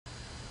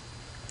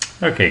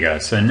Okay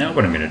guys, so now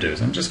what I'm going to do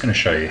is I'm just going to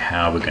show you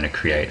how we're going to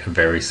create a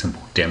very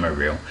simple demo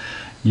reel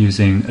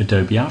using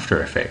Adobe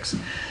After Effects.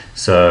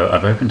 So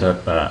I've opened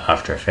up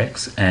After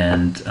Effects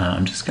and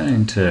I'm just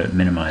going to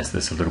minimize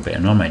this a little bit,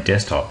 and on my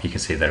desktop you can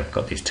see that I've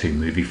got these two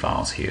movie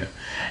files here.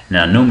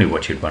 Now normally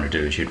what you'd want to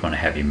do is you'd want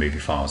to have your movie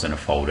files in a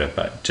folder,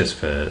 but just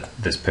for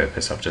this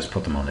purpose I've just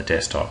put them on the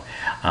desktop.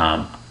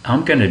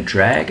 I'm going to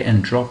drag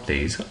and drop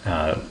these,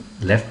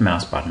 left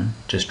mouse button,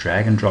 just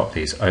drag and drop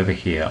these over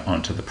here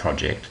onto the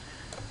project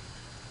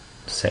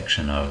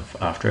section of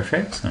After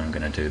Effects, and I'm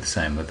going to do the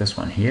same with this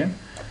one here.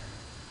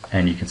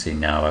 And you can see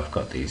now I've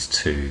got these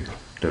two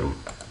little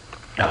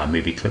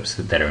movie clips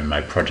that are in my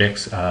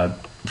projects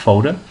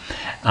folder.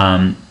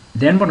 Then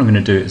what I'm going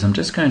to do is I'm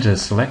just going to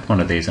select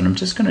one of these and I'm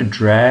just going to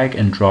drag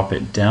and drop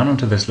it down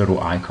onto this little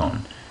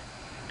icon.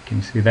 Can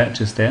you see that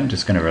just there? I'm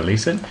just going to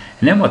release it,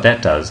 and then what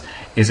that does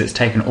is it's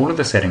taken all of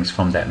the settings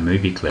from that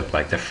movie clip,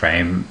 like the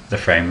frame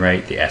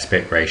rate, the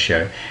aspect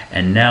ratio,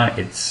 and now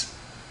it's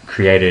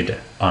created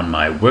on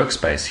my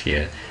workspace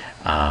here.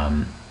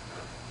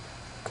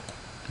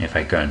 If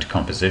I go into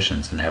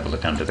compositions and have a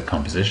look under the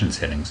composition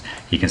settings,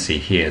 you can see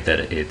here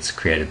that it's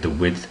created the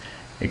width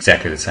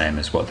exactly the same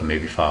as what the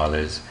movie file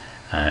is,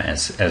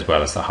 as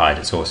well as the height.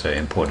 It's also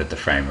imported the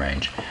frame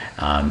range,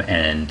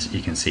 and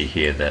you can see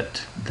here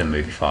that the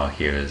movie file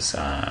here is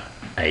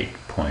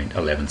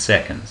 8.11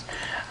 seconds.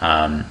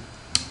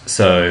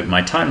 So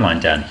my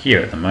timeline down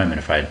here at the moment,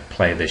 if I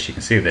play this, you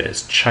can see that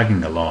it's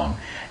chugging along.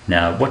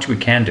 Now what we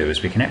can do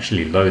is we can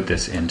actually load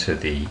this into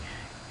the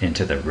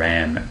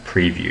RAM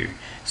preview.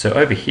 So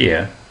over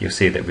here you'll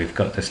see that we've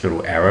got this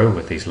little arrow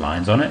with these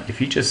lines on it.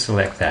 If you just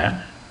select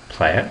that,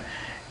 play it,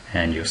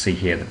 and you'll see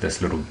here that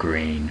this little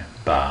green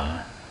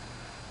bar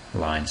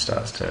line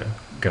starts to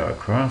go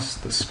across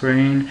the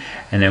screen,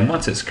 and then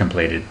once it's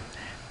completed,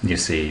 you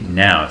see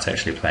now it's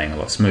actually playing a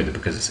lot smoother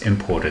because it's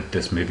imported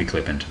this movie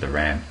clip into the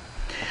RAM.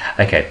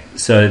 Okay,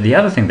 so the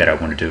other thing that I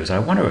want to do is I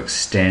want to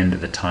extend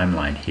the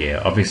timeline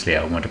here. Obviously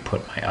I want to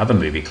put my other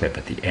movie clip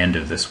at the end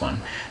of this one,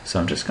 so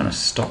I'm just going to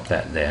stop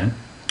that there.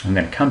 I'm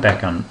going to come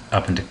back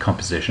up into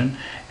composition,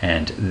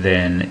 and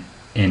then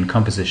in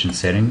composition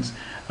settings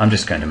I'm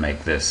just going to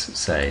make this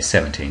say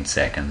 17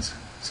 seconds,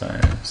 so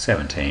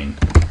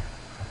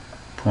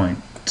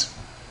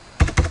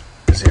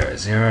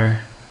 17.00.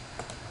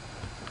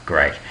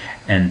 Great.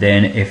 And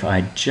then if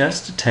I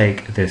just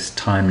take this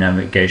time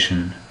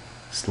navigation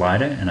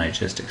slider and I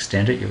just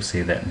extend it, you'll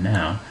see that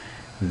now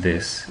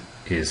this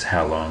is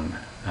how long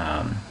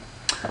my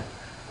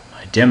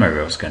demo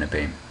reel is going to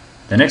be.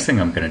 The next thing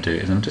I'm going to do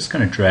is I'm just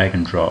going to drag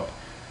and drop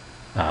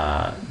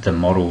the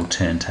model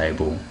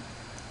turntable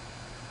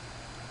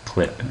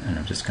clip, and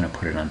I'm just going to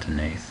put it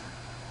underneath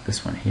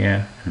this one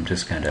here, and I'm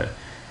just going to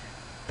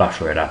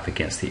buffer it up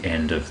against the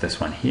end of this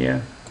one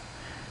here,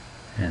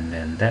 and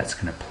then that's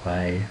going to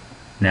play.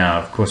 Now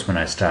of course when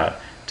I start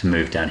to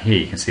move down here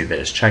you can see that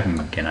it's chugging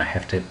again. I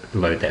have to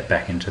load that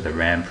back into the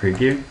RAM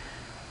preview,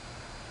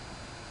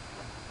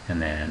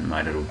 and then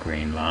my little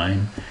green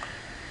line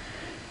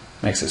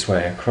makes its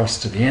way across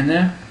to the end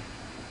there.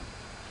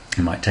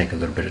 It might take a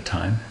little bit of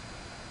time.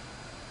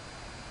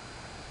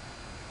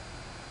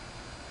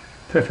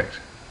 Perfect.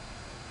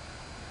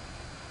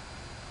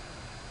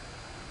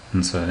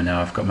 And so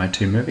now I've got my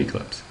two movie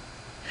clips.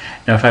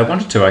 Now if I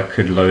wanted to, I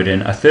could load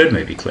in a third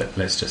movie clip.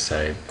 Let's just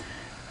say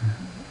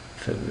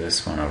for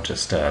this one I'll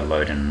just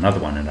load in another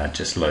one, and I'd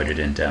just load it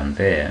in down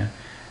there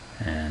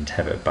and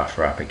have it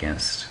buffer up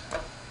against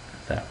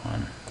that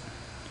one,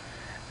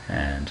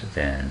 and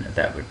then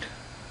that would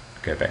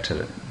go back to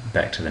the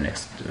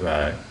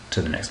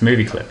next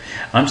movie clip.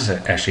 I'm just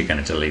actually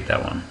going to delete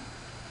that one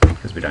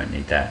because we don't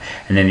need that.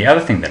 And then the other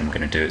thing that I'm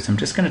going to do is I'm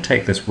just going to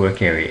take this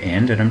work area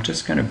end and I'm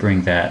just going to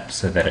bring that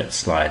so that it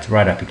slides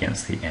right up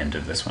against the end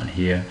of this one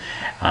here,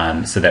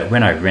 so that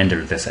when I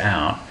render this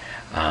out,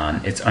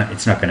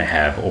 it's not going to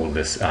have all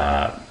this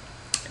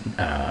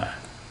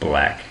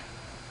black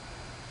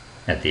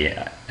at the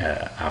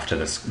after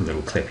this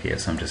little clip here.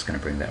 So I'm just going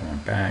to bring that one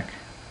back.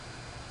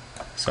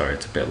 Sorry,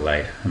 it's a bit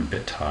late. I'm a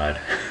bit tired.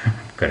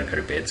 I've got to go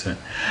to bed soon.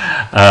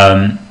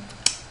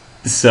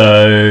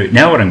 So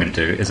now what I'm going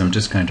to do is I'm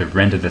just going to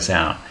render this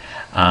out.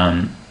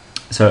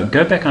 So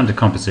go back under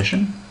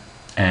composition,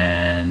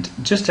 and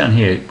just down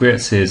here where it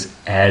says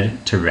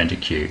add to render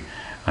queue,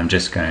 I'm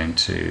just going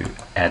to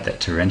add that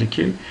to render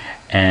queue,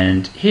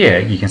 and here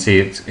you can see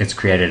it's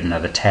created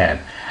another tab.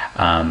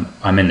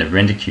 I'm in the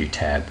render queue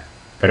tab,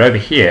 but over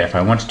here if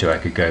I wanted to I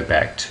could go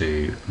back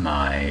to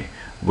my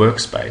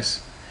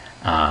workspace,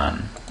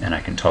 and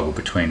I can toggle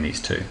between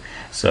these two.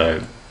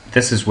 So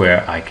this is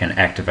where I can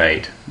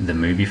activate the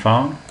movie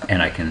file,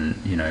 and I can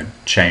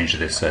change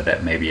this so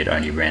that maybe it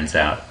only renders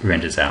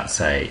out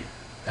say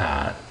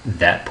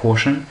that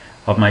portion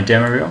of my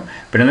demo reel,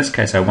 but in this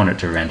case I want it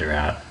to render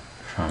out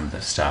from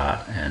the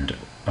start, and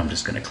I'm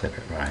just going to clip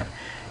it right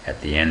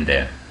at the end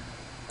there.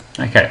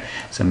 Okay,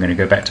 so I'm going to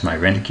go back to my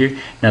render queue.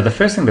 Now the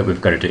first thing that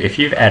we've got to do, if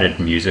you've added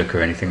music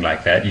or anything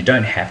like that, you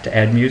don't have to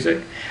add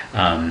music,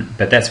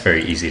 but that's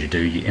very easy to do.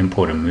 You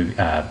import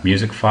a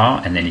music file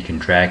and then you can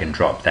drag and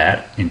drop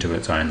that into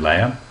its own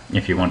layer.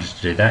 If you wanted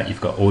to do that, you've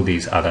got all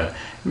these other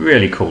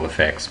really cool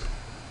effects,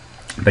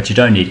 but you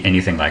don't need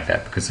anything like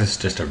that because this is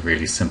just a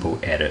really simple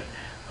edit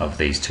of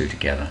these two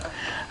together.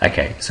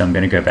 Okay, so I'm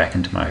going to go back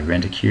into my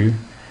render queue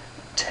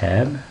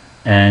tab,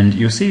 and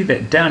you'll see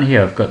that down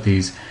here I've got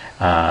these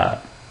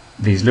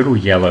little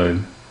yellow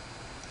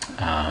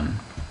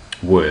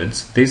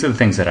words. These are the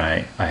things that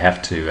I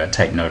have to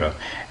take note of.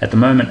 At the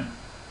moment,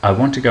 I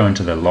want to go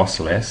into the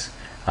lossless,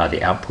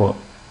 the output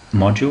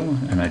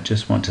module, and I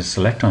just want to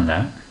select on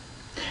that.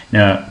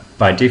 Now,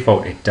 by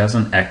default, it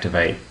doesn't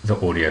activate the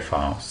audio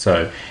file.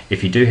 So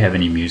if you do have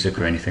any music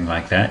or anything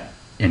like that,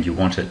 and you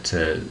want it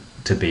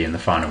to be in the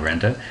final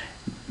render,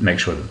 make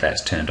sure that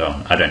that's turned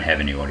on. I don't have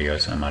any audio,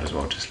 so I might as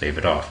well just leave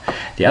it off.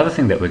 The other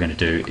thing that we're going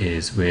to do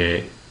is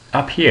we're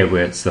up here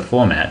where it's the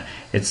format,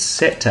 it's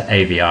set to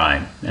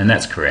AVI, and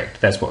that's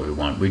correct. That's what we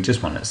want. We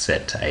just want it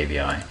set to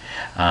AVI.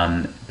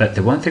 But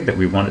the one thing that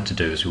we want it to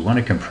do is we want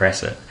to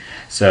compress it.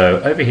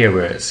 So over here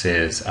where it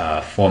says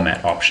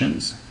format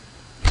options,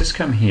 just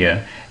come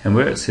here, and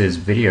where it says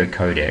video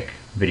codec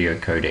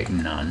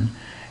none,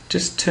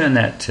 just turn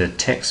that to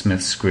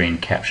TechSmith screen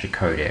capture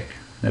codec.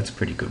 That's a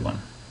pretty good one.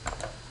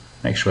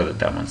 Make sure that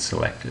that one's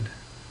selected,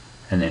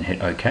 and then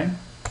hit OK.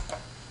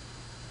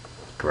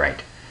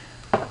 Great.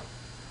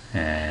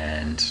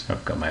 And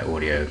I've got my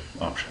audio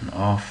option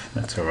off,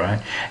 that's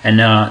alright. And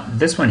now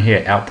this one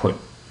here, output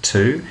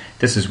 2,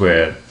 this is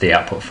where the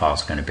output file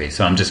is going to be.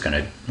 So I'm just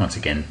going to, once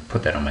again,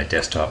 put that on my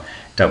desktop,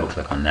 double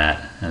click on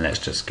that, and let's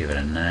just give it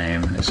a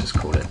name. Let's just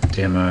call it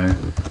Demoreel.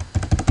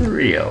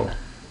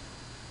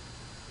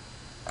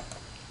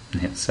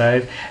 And hit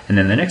save. And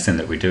then the next thing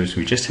that we do is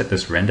we just hit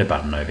this render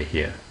button over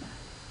here.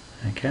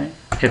 Okay,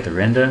 hit the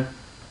render.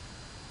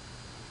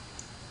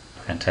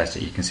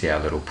 Fantastic, you can see our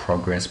little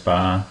progress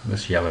bar,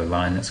 this yellow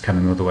line that's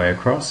coming all the way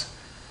across.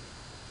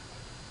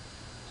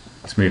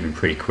 It's moving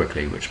pretty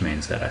quickly, which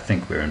means that I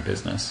think we're in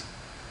business.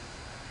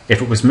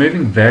 If it was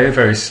moving very,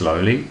 very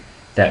slowly,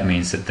 that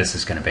means that this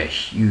is going to be a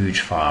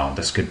huge file.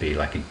 This could be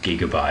like a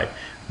gigabyte,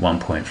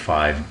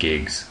 1.5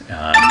 gigs.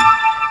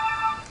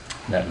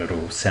 That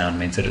little sound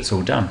means that it's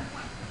all done.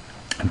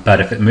 But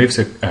if it moves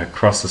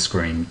across the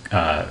screen,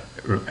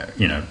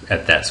 you know,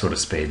 at that sort of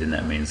speed, then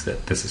that means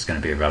that this is going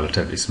to be a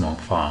relatively small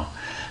file.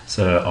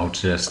 So I'll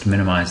just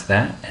minimize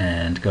that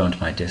and go onto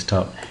my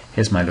desktop.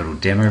 Here's my little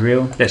demo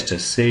reel. Let's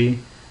just see.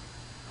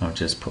 I'll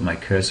just put my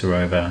cursor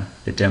over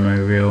the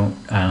demo reel,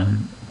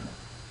 and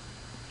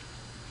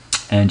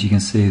you can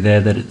see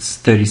there that it's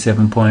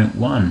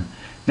 37.1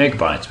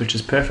 megabytes, which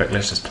is perfect.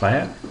 Let's just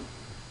play it.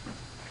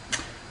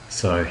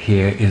 So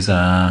here is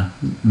our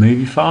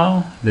movie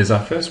file. There's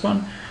our first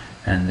one,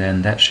 and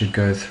then that should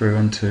go through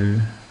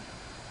into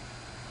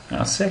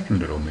our second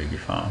little movie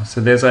file.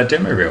 So there's our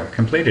demo reel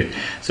completed.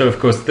 So of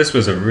course this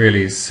was a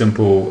really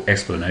simple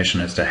explanation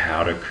as to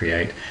how to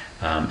create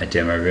a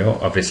demo reel.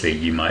 Obviously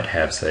you might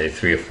have, say,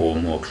 3 or 4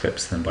 more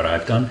clips than what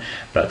I've done,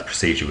 but the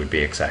procedure would be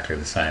exactly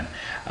the same.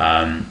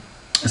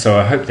 So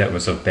I hope that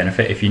was of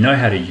benefit. If you know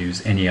how to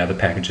use any other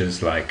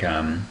packages like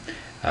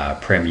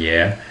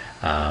Premiere,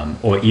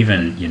 or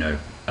even, you know,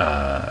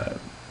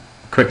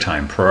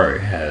 QuickTime Pro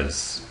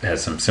has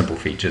some simple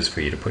features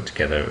for you to put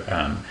together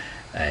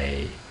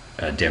a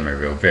demo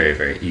reel very,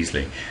 very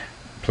easily.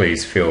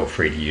 Please feel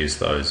free to use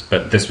those.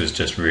 But this was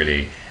just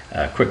really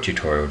a quick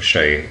tutorial to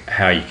show you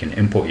how you can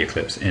import your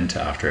clips into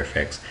After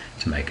Effects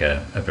to make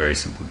a very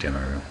simple demo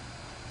reel.